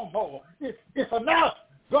write no more. It's enough.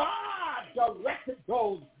 God directed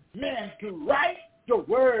those men to write the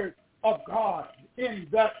word of God in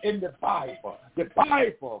the Bible. The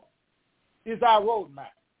Bible is our roadmap.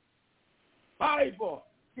 Bible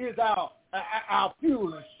is our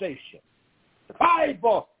fueling station. The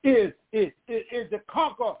Bible is the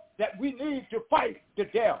conquer that we need to fight the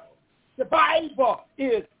devil. The Bible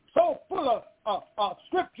is so full of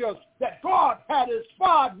scriptures that God had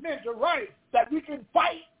inspired men to write that we can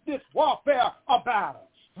fight this warfare of battles.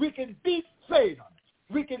 We can beat Satan.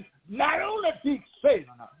 We can not only beat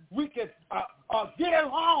Satan, we can get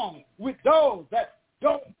along with those that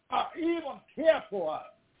don't even care for us,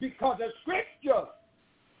 because the scripture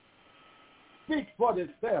speaks for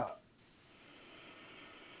themselves.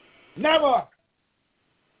 Never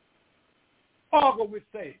argue with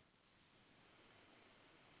Satan.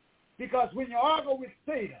 Because when you argue with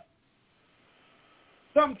Satan,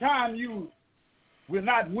 sometimes you will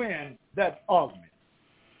not win that argument.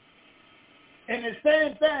 And the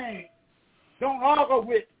same thing, don't argue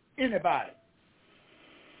with anybody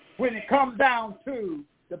when it comes down to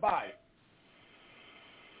the Bible.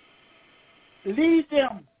 Lead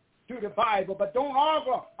them to the Bible, but don't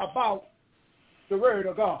argue about the Word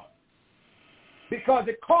of God, because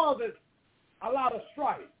it causes a lot of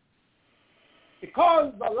strife. It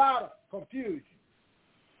causes a lot of confusion.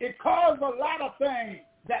 It causes a lot of things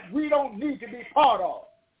that we don't need to be part of.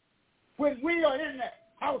 When we are in the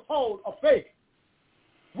household of faith,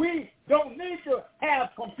 we don't need to have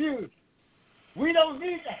confusion. We don't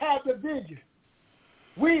need to have division.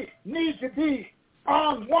 We need to be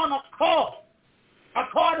on one accord,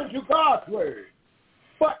 according to God's word.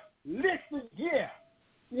 But listen here,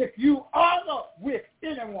 if you argue with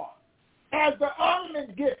anyone, as the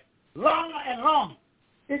argument gets longer and longer,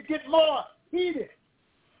 it gets more heated,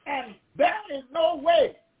 and there is no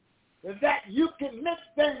way that you can make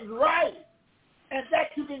things right and that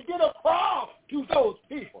you can get across to those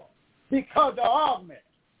people, because the argument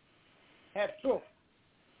has took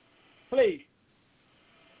place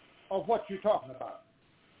of what you're talking about.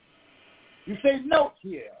 You say, note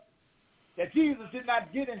here that Jesus did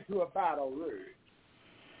not get into a battle word.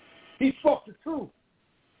 He spoke the truth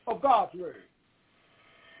of God's word,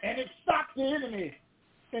 and it stopped the enemy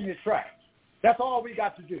in his tracks. That's all we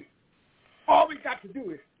got to do. All we got to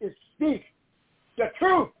do is speak the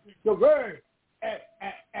truth, the word. And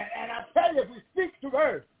I tell you, if we speak the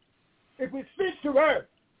word, it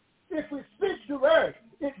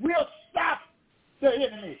will stop the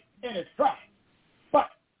enemy in his tracks. But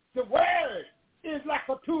the word is like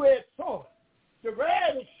a two-edged sword. The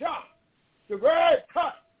word is sharp. The word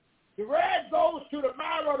cuts. The word goes to the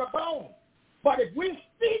marrow of the bone. But if we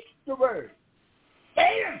speak the word,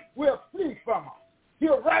 Satan will flee from us.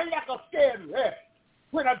 He'll run like a scared rabbit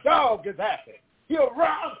when a dog is after. He'll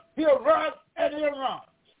run, and he'll run.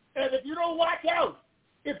 And if you don't watch out,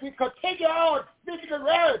 if we continue on speaking the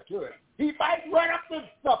word to him, he might run up this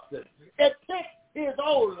substance and take his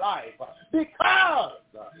own life, because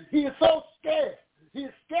he is so scared. He's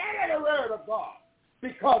scared of the word of God,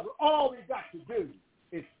 because all we got to do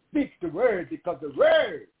is speak the word, because the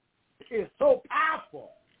word is so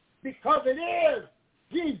powerful, because it is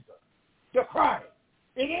Jesus, the Christ.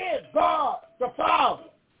 It is God, the Father.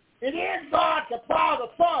 It is God, the Father,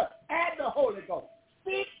 Son, and the Holy Ghost.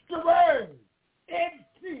 Speak the word in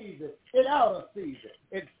season, in out of season,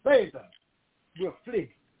 and Satan will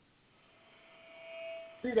flee.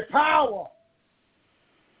 See, the power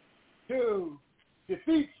to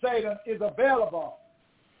defeat Satan is available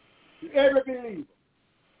to every believer.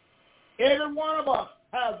 Every one of us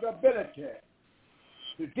has the ability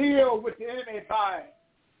to deal with the enemy by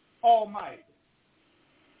Almighty,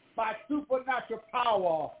 by supernatural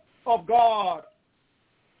power of God,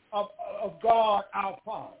 of God our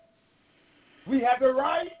Father. We have the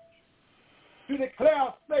right to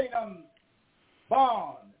declare Satan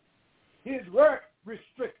bound, his work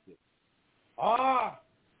restricted.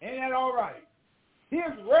 Ain't that all right?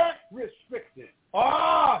 His work restricted.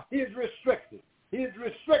 He's restricted. He's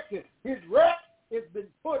restricted. His work has been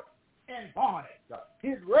put in bondage.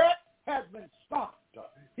 His work has been stopped.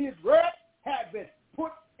 His work has been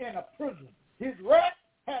put in a prison. His work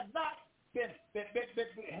has not been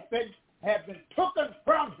taken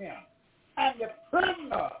from him. And the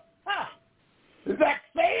prisoner that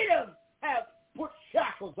Satan has put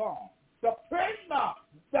shackles on, the prisoner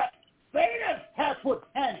that Satan has put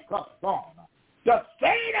handcuffs on, the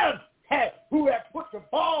Satan who has put the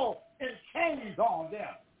ball and chains on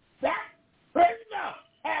them, that prisoner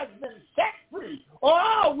has been set free.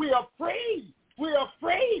 We are free. We are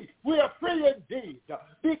free. We are free indeed,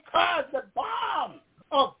 because the bond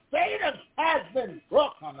of Satan has been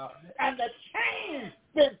broken and the chains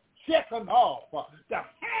been shaken off. The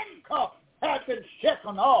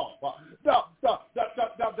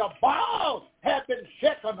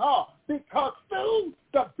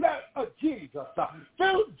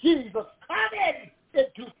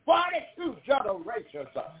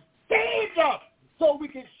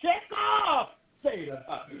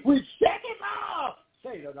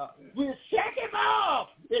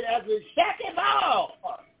if all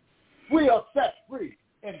we are set free.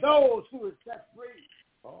 And those who are set free,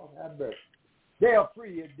 they are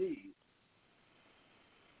free indeed.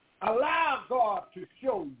 Allow God to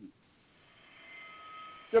show you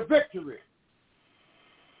the victory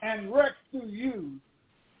and work through you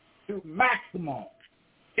to maximum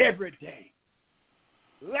every day.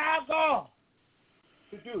 Allow God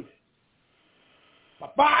to do this. The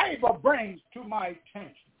Bible brings to my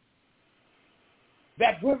attention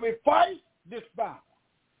that when we fight this battle,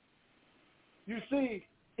 you see,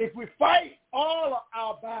 if we fight all of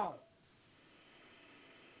our battles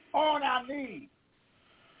on our knees,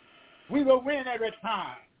 we will win every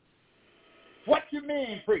time. What you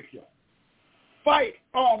mean, preacher? Fight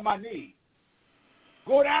on my knees.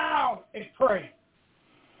 Go down and pray.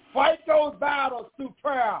 Fight those battles through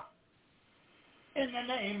prayer in the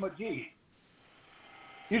name of Jesus.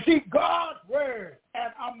 You see, God's word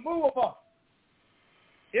is unmovable.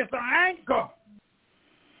 It's an anchor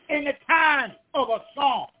in the time of a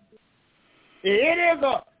storm. It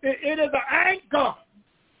is an anchor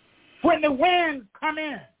when the winds come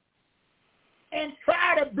in and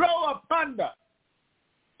try to blow up thunder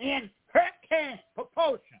in hurricane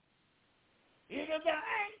proportion. It is an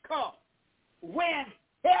anchor when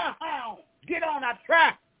hellhounds get on our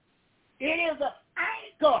track. It is an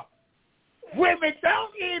anchor when we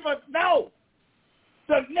don't even know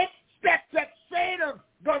the next step that Satan's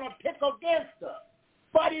going to pick against us.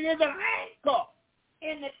 But it is an anchor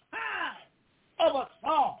in the time of a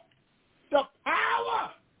storm. The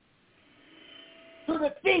power to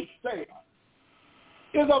defeat Satan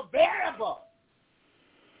is available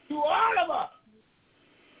to all of us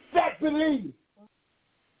that believe.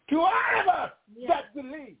 To all of us that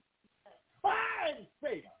believe. Find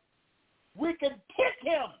Satan. We can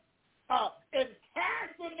pick him up and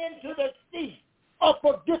cast him into the sea of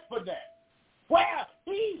forgetfulness where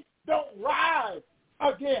he don't rise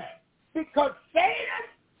again, because Satan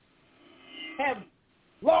has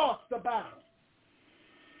lost the battle,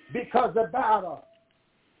 because the battle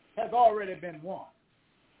has already been won.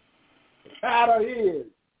 The battle is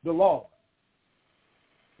the Lord.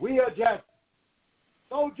 We are just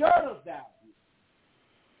sojourners down here,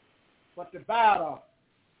 but the battle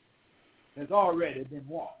has already been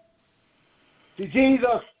won. See,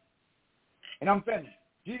 Jesus, and I'm finished,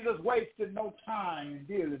 Jesus wasted no time in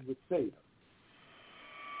dealing with Satan.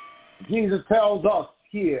 Jesus tells us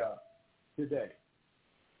here today,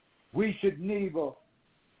 we should neither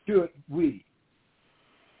should we.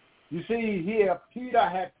 You see here, Peter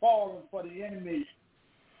had fallen for the enemy's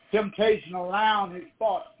temptation, allowing his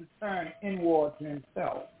thoughts to turn inward to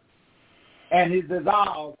himself and his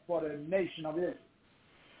desires for the nation of Israel.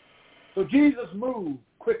 So Jesus moved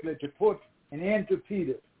quickly to put an end to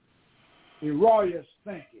Peter's erroneous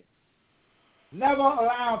thinking. Never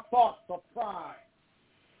allow thoughts of pride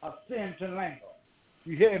or sin to linger.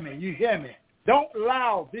 You hear me? You hear me? Don't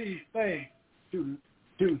allow these things to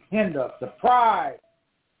hinder the pride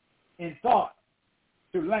in thought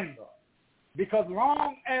to linger. Because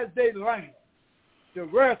long as they linger, the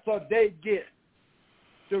worse they get.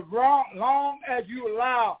 Long as you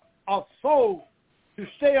allow a soul to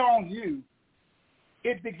stay on you,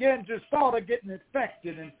 it begins to start getting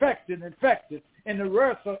infected, and the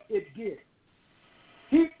worse it gets.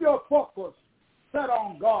 Keep your focus set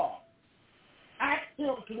on God. Ask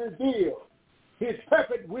him to reveal his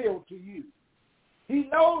perfect will to you. He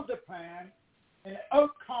knows the plan and the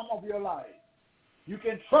outcome of your life. You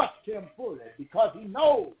can trust him fully because he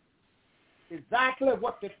knows exactly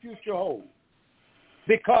what the future holds,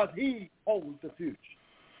 because he holds the future.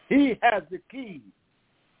 He has the key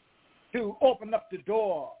to open up the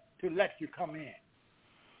door to let you come in.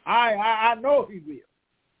 I know he will,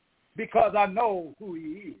 because I know who he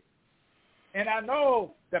is. And I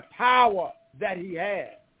know the power that he has.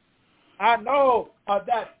 I know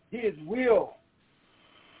that his will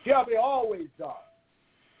shall be always done.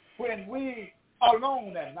 When we are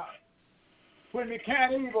alone at night, when we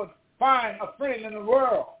can't even find a friend in the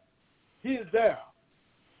world, he is there,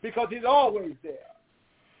 because he's always there.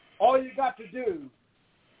 All you got to do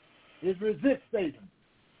is resist Satan,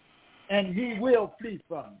 and he will flee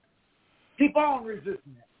from you. Keep on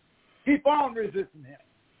resisting him. Keep on resisting him.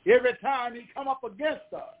 Every time he come up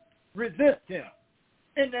against us, resist him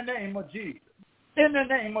in the name of Jesus. In the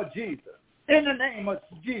name of Jesus. In the name of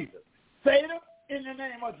Jesus. Satan, in the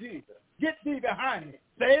name of Jesus. Get thee behind me.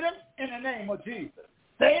 Satan, in the name of Jesus.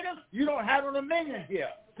 Satan, you don't have a dominion here.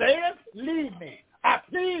 Satan, leave me. I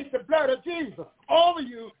plead the blood of Jesus over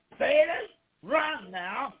you. Satan, run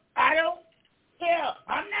now. I don't care.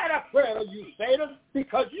 I'm not afraid of you, Satan,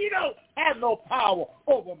 because you don't have no power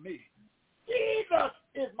over me. Jesus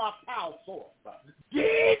is my power source.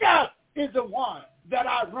 Jesus is the one that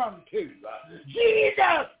I run to.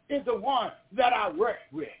 Jesus is the one that I work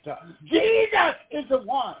with. Jesus is the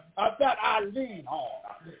one that I lean on.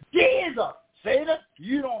 Jesus, Satan,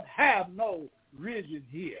 you don't have no reason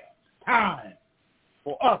here, time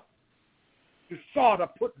for us to sort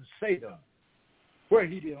of putting Satan where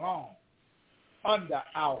he belongs, under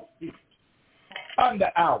our feet.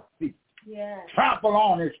 Under our feet. Yeah. Trample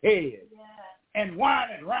on his head. Yeah. And whine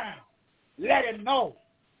it round. Let him know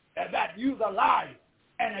that you're a liar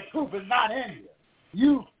and the truth is not in you.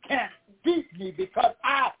 You can't beat me because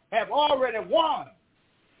I have already won.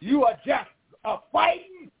 You are just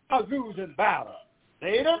fighting a losing battle.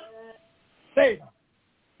 Satan, Satan,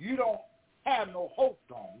 you don't have no hope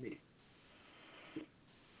on me.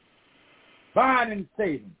 Binding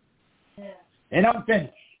Satan. Yeah. And I'm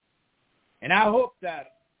finished. And I hope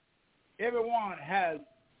that everyone has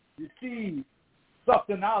received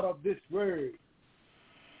something out of this word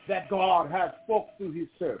that God has spoke through his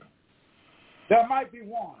servant. There might be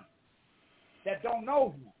one that don't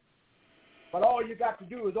know him, but all you got to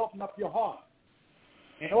do is open up your heart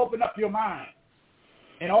and open up your mind.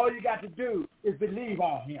 And all you got to do is believe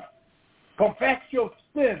on him. Confess your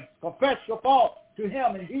sins, confess your faults to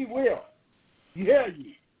him, and he will hear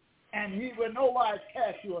you. And he will no wise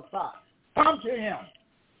cast you aside. Come to him.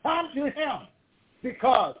 Come to him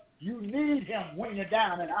because you need him when you're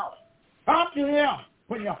down and out. Come to him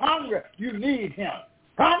when you're hungry. You need him.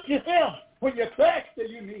 Come to him when you're thirsty.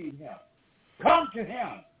 You need him. Come to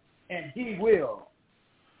him and he will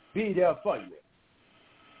be there for you.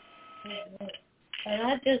 And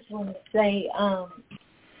I just want to say,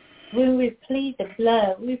 when we plead the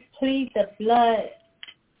blood, we plead the blood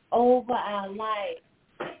over our life.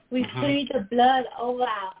 We plead the blood over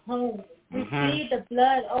our homes. We plead the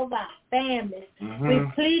blood over our families. We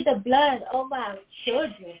plead the blood over our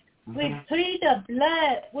children. We plead the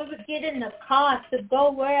blood when we get in the car to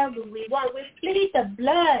go wherever we want. We plead the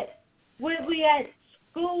blood when we at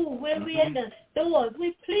school, when we at the stores.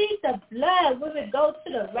 We plead the blood when we go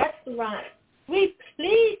to the restaurant. We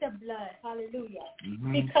plead the blood, hallelujah,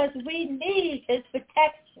 because we need his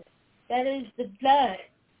protection. That is the blood.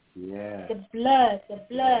 Yeah. The blood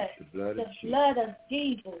of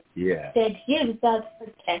Jesus Yeah. that gives us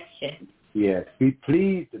protection. Yes. We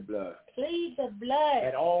plead the blood. Plead the blood.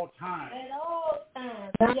 At all times. At all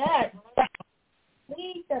times. Yes.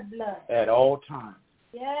 Plead the blood. At all times.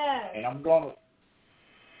 Yes. And I'm going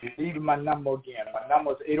to leave my number again. My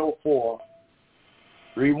number is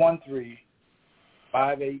 804-313-5877.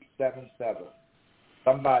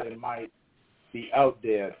 Somebody might be out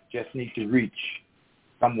there, just need to reach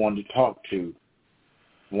someone to talk to,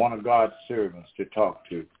 one of God's servants to talk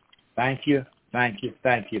to. Thank you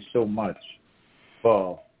so much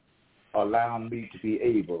for allowing me to be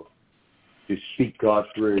able to speak God's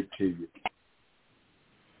word to you.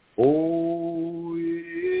 Oh, it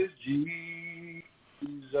is Jesus,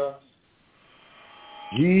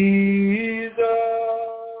 Jesus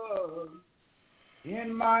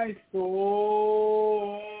in my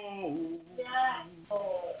soul. Yes.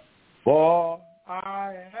 For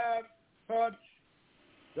I have touched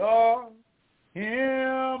the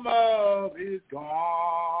hem of his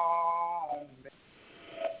garment,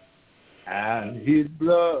 and his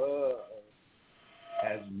blood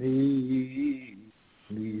has made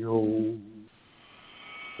me whole.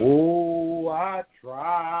 Oh, I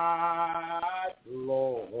tried,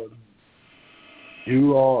 Lord,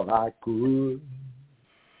 do all I could,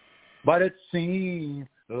 but it seemed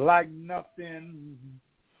like nothing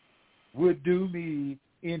would do me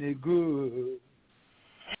any good.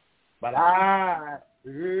 But I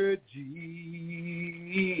heard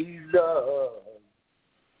Jesus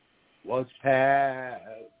was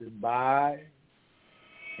passing by,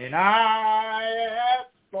 and I have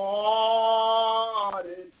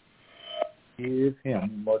started to give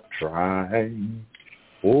him a try.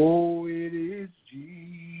 Oh, it is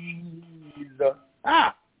Jesus.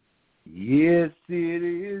 Yes, it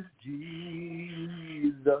is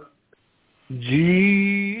Jesus.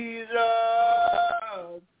 Jesus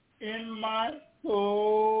in my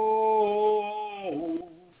soul.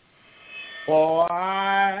 For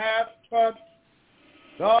I have touched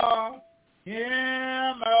the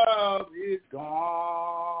hem of his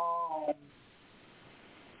garment,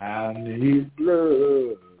 and his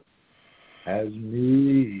blood has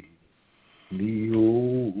made me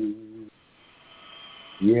whole.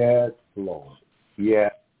 Yes, Lord.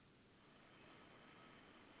 Yes.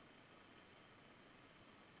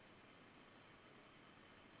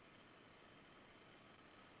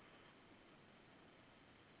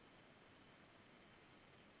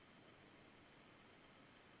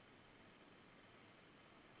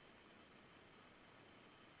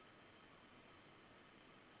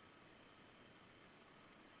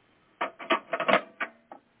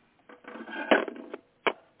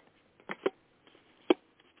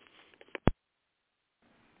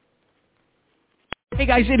 Hey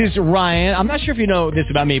guys, it is Ryan. I'm not sure if you know this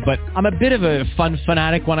about me, but I'm a bit of a fun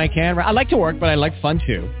fanatic when I can. I like to work, but I like fun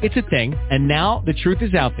too. It's a thing. And now the truth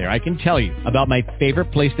is out there. I can tell you about my favorite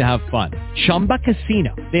place to have fun. Chumba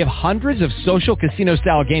Casino. They have hundreds of social casino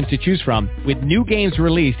style games to choose from with new games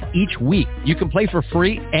released each week. You can play for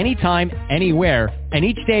free anytime, anywhere. And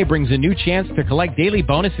each day brings a new chance to collect daily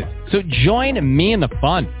bonuses. So join me in the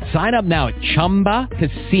fun. Sign up now at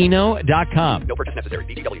ChumbaCasino.com. No purchase necessary.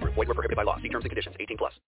 VGW Group. Void where prohibited by law. See terms and conditions. 18+.